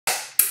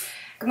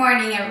Good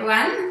morning,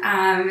 everyone.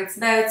 It's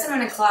about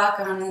 7 o'clock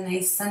on a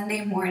nice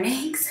Sunday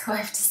morning, so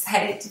I've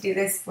decided to do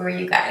this for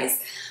you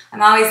guys.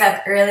 I'm always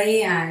up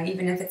early,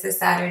 even if it's a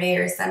Saturday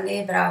or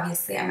Sunday, but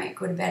obviously I might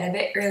go to bed a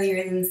bit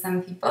earlier than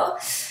some people.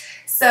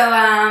 So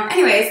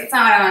anyways, that's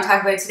not what I want to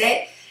talk about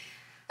today.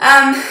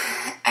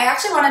 I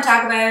actually want to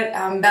talk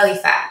about belly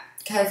fat,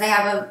 because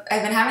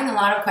I've been having a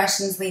lot of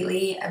questions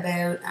lately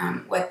about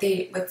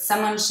what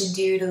someone should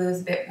do to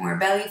lose a bit more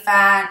belly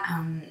fat.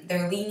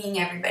 They're leaning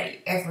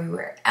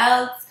everywhere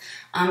else,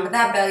 but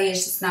that belly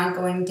is just not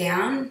going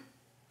down.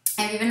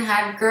 I've even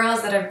had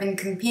girls that have been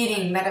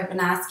competing that have been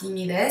asking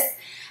me this,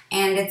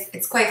 and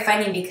it's quite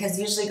funny because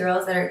usually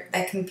girls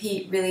that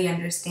compete really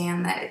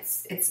understand that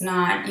it's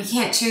not, you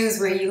can't choose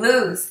where you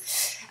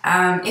lose.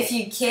 If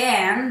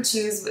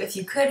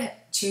you could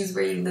choose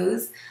where you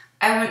lose,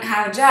 I wouldn't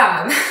have a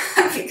job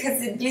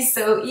because it'd be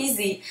so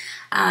easy.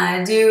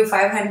 Do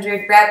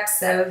 500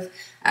 reps of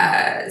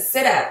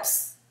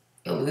sit-ups.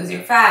 You'll lose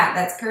your fat.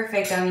 That's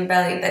perfect on your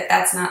belly, but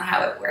that's not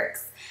how it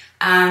works.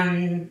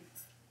 When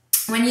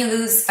you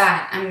lose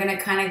fat, I'm going to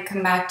kind of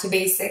come back to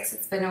basics.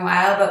 It's been a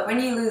while, but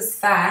when you lose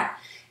fat,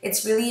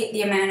 it's really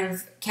the amount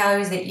of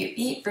calories that you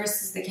eat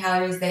versus the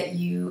calories that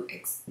you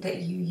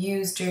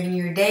use during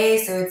your day.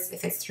 So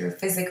if it's through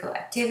physical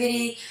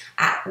activity,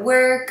 at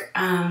work,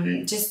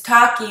 just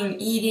talking,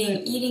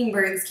 eating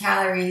burns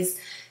calories.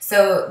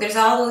 So there's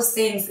all those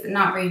things,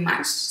 not very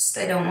much.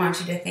 I don't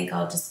want you to think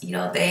I'll just eat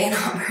all day and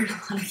I'll burn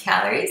a lot of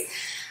calories.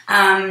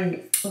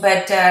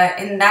 But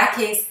in that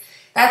case,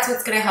 that's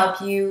what's going to help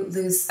you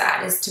lose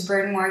fat, is to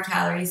burn more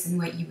calories than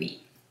what you eat.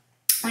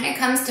 When it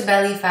comes to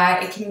belly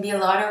fat, it can be a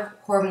lot of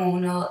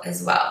hormonal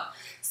as well.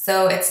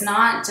 So it's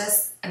not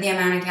just the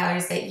amount of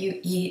calories that you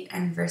eat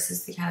and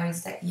versus the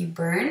calories that you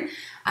burn.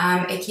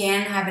 It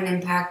can have an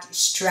impact.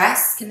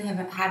 Stress can have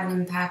an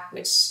impact,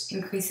 which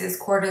increases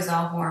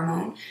cortisol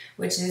hormone,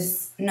 which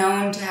is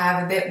known to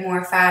have a bit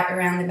more fat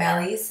around the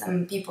belly.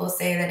 Some people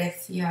say that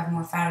if you have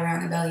more fat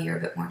around the belly, you're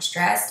a bit more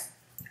stressed.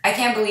 I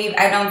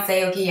don't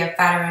say, okay, you have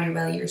fat around your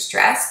belly, you're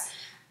stressed,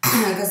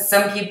 because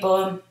some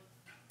people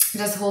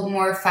just hold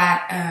more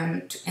fat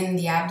in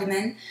the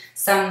abdomen,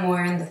 some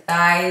more in the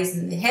thighs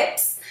and the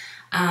hips,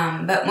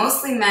 but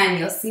mostly men.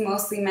 You'll see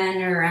mostly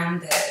men are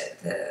around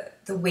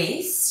the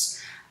waist.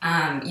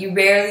 You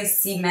rarely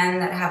see men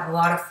that have a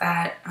lot of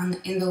fat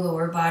in the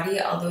lower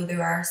body, although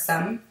there are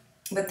some,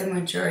 but the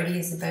majority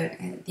is about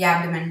the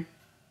abdomen.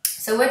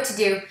 So what to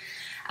do?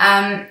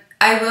 I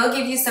will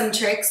give you some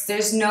tricks.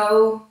 There's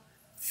no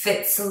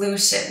fit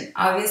solution.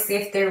 Obviously,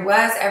 if there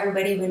was,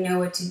 everybody would know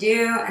what to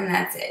do, and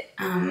that's it.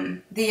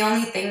 The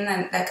only thing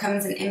that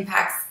comes and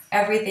impacts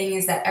everything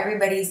is that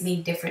everybody's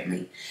made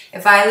differently.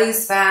 If I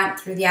lose fat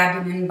through the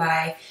abdomen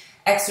by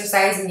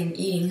exercising and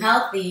eating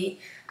healthy,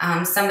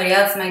 somebody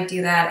else might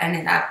do that, and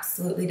it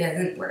absolutely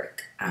doesn't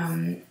work.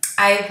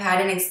 I've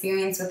had an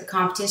experience with the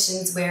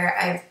competitions where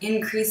I've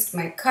increased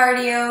my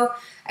cardio,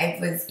 I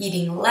was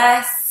eating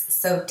less,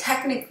 so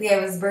technically I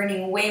was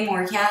burning way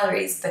more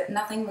calories, but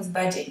nothing was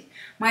budging.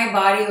 My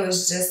body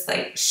was just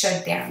like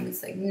shut down.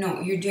 It's like,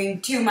 no, you're doing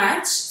too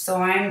much, so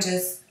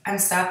I'm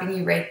stopping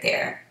you right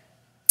there.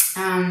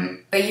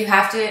 But you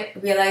have to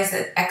realize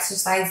that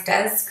exercise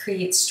does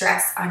create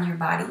stress on your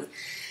body.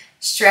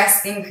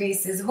 Stress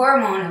increases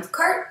hormone of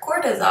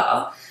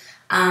cortisol,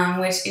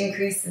 which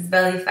increases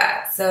belly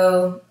fat.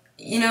 So,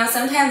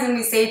 sometimes when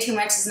we say too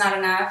much is not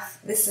enough,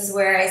 this is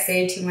where I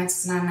say too much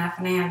is not enough,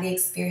 and I have the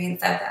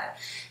experience of that.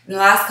 In the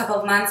last couple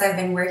of months, I've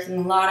been working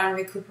a lot on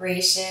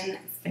recuperation.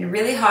 It's been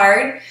really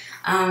hard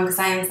because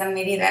I am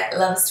somebody that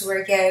loves to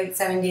work out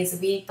 7 days a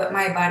week, but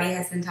my body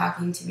has been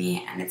talking to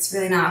me, and it's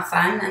really not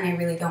fun, and I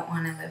really don't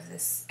want to live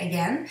this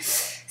again.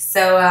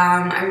 So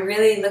I'm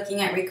really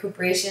looking at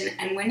recuperation,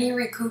 and when you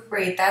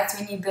recuperate, that's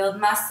when you build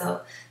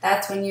muscle.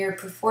 That's when your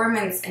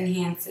performance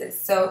enhances.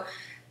 So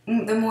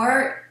the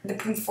more the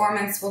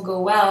performance will go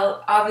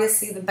well,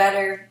 obviously the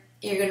better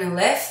you're going to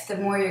lift, the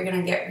more you're going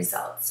to get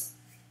results.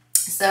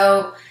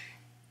 So,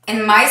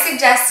 in my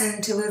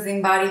suggestion to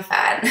losing body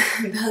fat,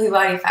 belly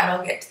body fat,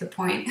 I'll get to the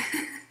point.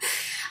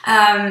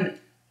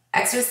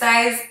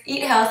 Exercise,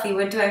 eat healthy.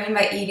 What do I mean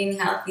by eating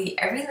healthy?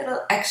 Every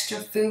little extra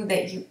food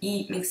that you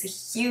eat makes a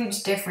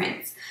huge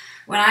difference.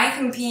 When I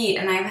compete,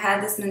 and I've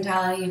had this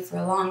mentality for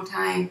a long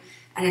time,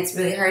 and it's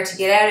really hard to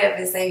get out of,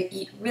 is I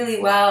eat really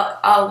well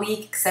all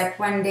week, except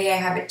one day I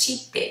have a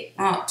cheat day.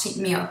 Well, cheat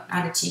meal,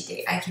 not a cheat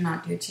day. I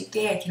cannot do a cheat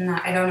day.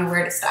 I don't know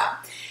where to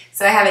stop.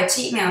 So I have a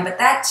cheat meal, but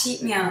that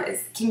cheat meal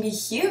can be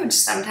huge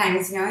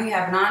sometimes. You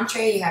have an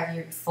entree, you have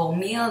your full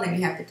meal, then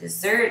you have the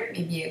dessert,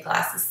 maybe a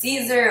glass of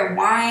Caesar, a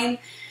wine.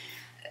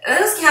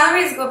 Those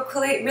calories go up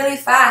really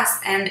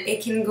fast, and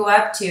it can go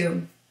up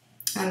to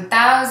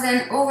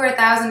over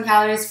 1,000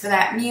 calories for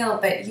that meal,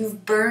 but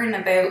you've burned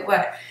about,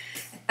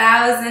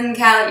 1,000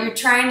 calories. You're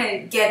trying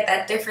to get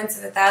that difference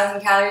of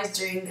 1,000 calories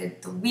during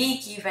the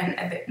week, even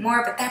a bit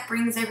more, but that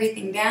brings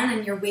everything down,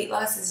 and your weight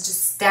loss is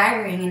just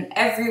staggering. And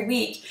every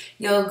week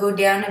you'll go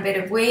down a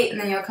bit of weight, and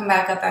then you'll come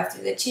back up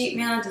after the cheat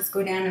meal, just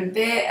go down a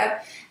bit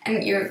up,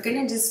 and you're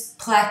gonna just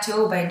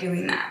plateau by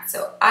doing that.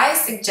 So I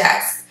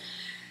suggest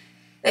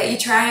that you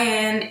try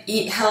and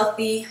eat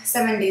healthy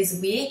 7 days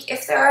a week.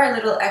 If there are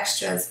little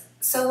extras,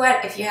 so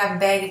what if you have a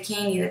bag of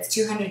candy that's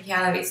 200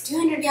 calories?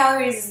 200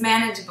 calories is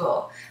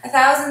manageable.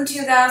 1,000,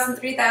 2,000,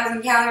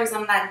 3,000 calories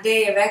on that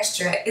day of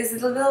extra is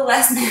a little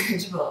less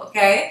manageable,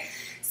 okay?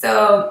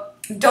 So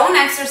don't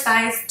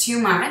exercise too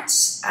much.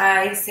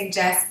 I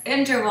suggest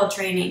interval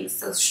training,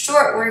 so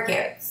short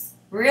workouts.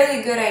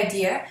 Really good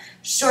idea.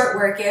 Short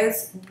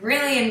workouts,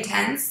 really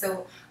intense,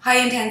 so high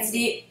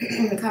intensity,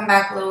 come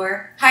back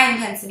lower. High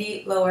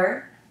intensity,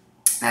 lower.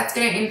 That's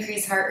going to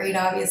increase heart rate,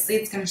 obviously.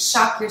 It's going to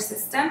shock your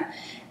system.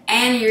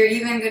 And you're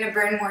even going to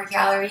burn more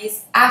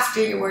calories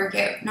after your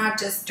workout, not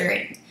just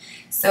during.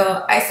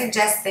 So I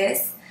suggest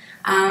this.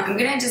 I'm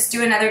going to just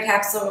do another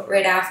capsule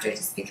right after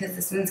just because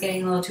this one's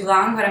getting a little too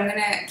long. But I'm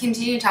going to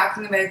continue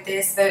talking about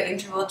this, about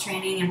interval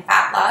training and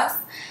fat loss.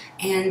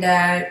 And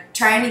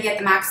trying to get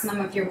the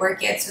maximum of your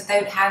workouts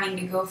without having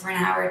to go for an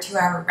hour,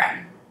 2-hour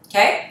run.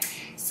 Okay?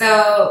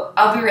 So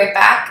I'll be right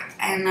back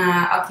and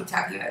I'll keep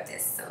talking about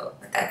this. So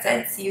with that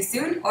said, see you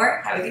soon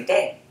or have a good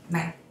day.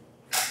 Bye.